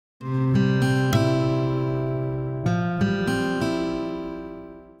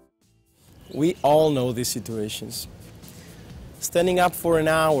We all know these situations. Standing up for an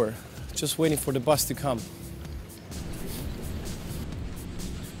hour, just waiting for the bus to come.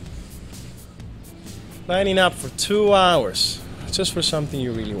 Lining up for 2 hours, just for something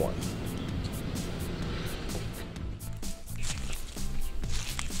you really want.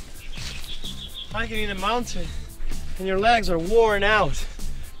 Hiking in a mountain, and your legs are worn out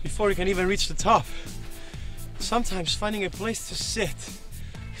before you can even reach the top. Sometimes finding a place to sit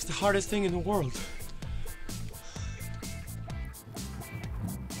is the hardest thing in the world.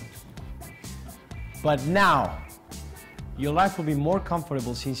 But now, your life will be more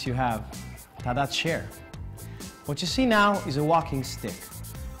comfortable since you have TaDa chair. What you see now is a walking stick.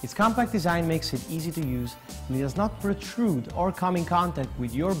 Its compact design makes it easy to use, and it does not protrude or come in contact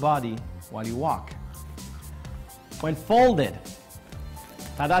with your body while you walk. When folded,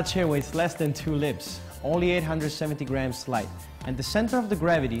 TaDa chair weighs less than 2 libs, only 870 grams light, and the center of the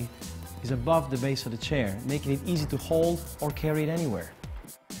gravity is above the base of the chair, making it easy to hold or carry it anywhere.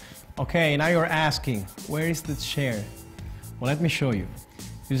 Okay, now you're asking, where is the chair? Well, let me show you.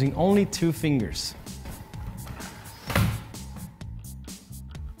 Using only 2 fingers.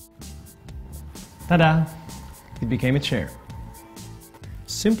 Ta-da! It became a chair.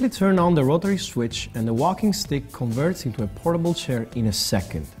 Simply turn on the rotary switch and the walking stick converts into a portable chair in a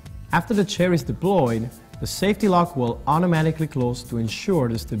second. After the chair is deployed, the safety lock will automatically close to ensure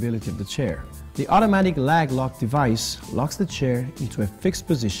the stability of the chair. The automatic lag lock device locks the chair into a fixed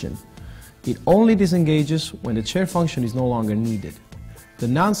position. It only disengages when the chair function is no longer needed. The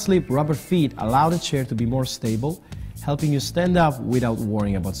non-slip rubber feet allow the chair to be more stable, helping you stand up without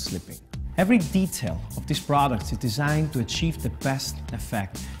worrying about slipping. Every detail of these products is designed to achieve the best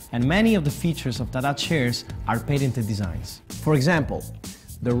effect, and many of the features of TaDa chairs are patented designs. For example,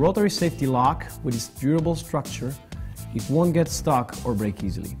 the rotary safety lock with its durable structure, it won't get stuck or break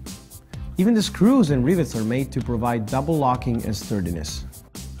easily. Even the screws and rivets are made to provide double locking and sturdiness.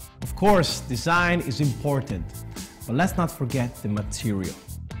 Of course, design is important, but let's not forget the material.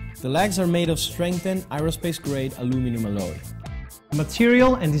 The legs are made of strengthened aerospace-grade aluminum alloy. The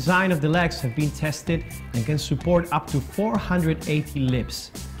material and design of the legs have been tested and can support up to 480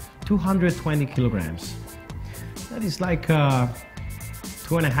 libs, 220 kilograms. That is like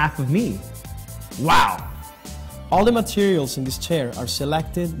 2.5 of me. Wow! All the materials in this chair are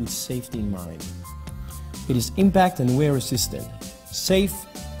selected with safety in mind. It is impact and wear resistant, safe,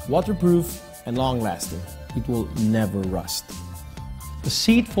 waterproof, and long-lasting. It will never rust. The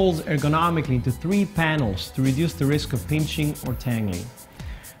seat folds ergonomically into 3 panels to reduce the risk of pinching or tangling.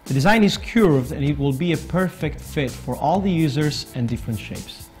 The design is curved and it will be a perfect fit for all the users and different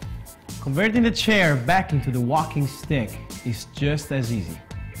shapes. Converting the chair back into the walking stick is just as easy.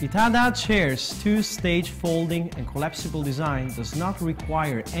 The TaDa chair's 2-stage folding and collapsible design does not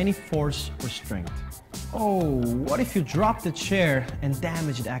require any force or strength. Oh, what if you drop the chair and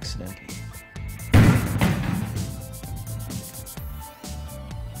damage it accidentally?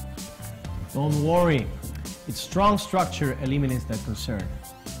 Don't worry, its strong structure eliminates that concern.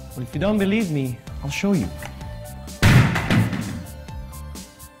 But if you don't believe me, I'll show you.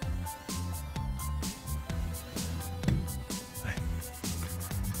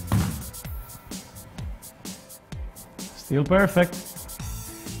 Still perfect.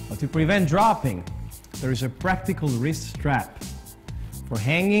 But to prevent dropping, there is a practical wrist strap for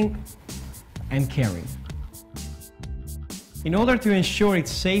hanging and carrying. In order to ensure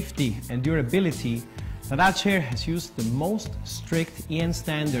its safety and durability, TaDa chair has used the most strict EN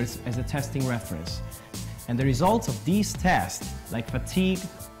standards as a testing reference. And the results of these tests, like fatigue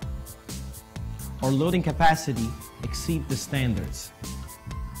or loading capacity, exceed the standards.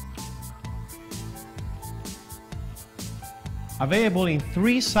 Available in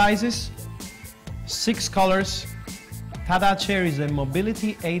 3 sizes, 6 colors, TaDa chair is a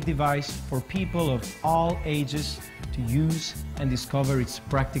mobility aid device for people of all ages to use and discover its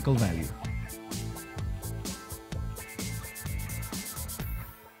practical value.